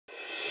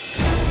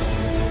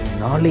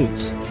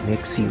knowledge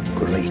makes you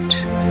great.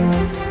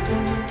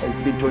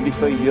 It's been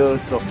 25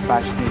 years of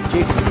passionate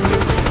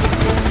chasing.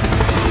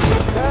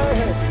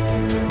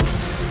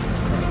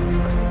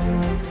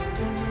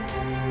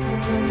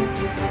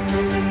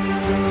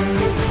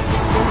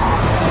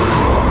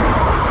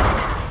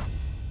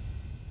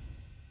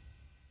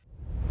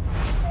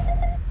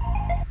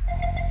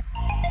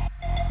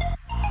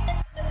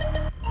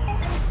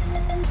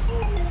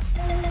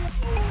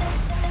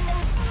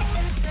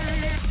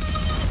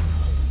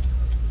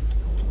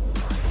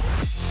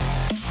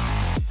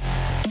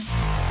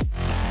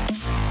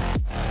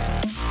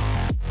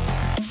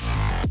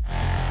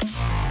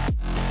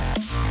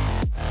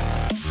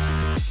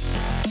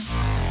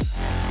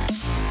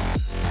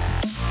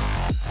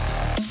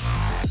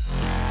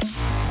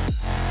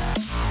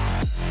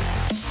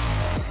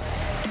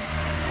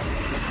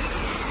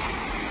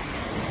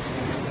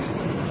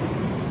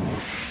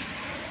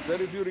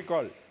 Sir, if you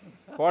recall,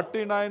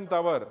 49th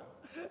hour,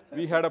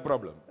 we had a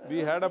problem. We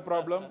had a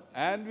problem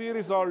and we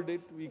resolved it.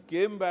 We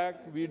came back,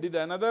 we did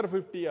another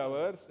 50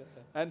 hours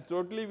and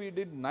totally we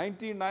did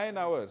 99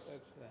 hours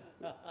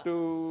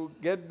to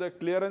get the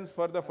clearance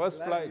for the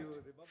first flight.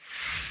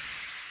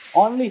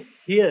 Only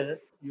here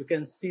you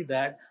can see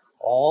that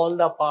all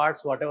the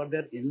parts, whatever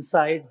they're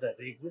inside the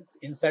rig,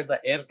 inside the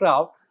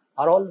aircraft,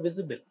 are all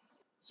visible.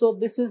 So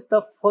this is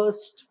the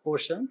first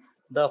portion,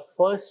 the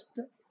first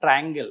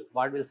triangle,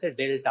 what we'll say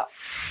delta.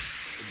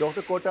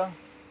 Dr. Kota,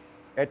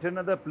 at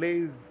another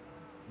place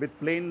with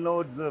plane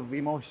loads of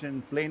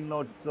emotions, plane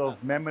loads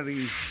of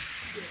memories.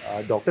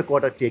 Dr.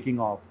 Kota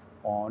taking off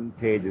on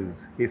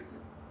Tejas, his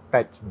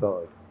pet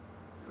bird.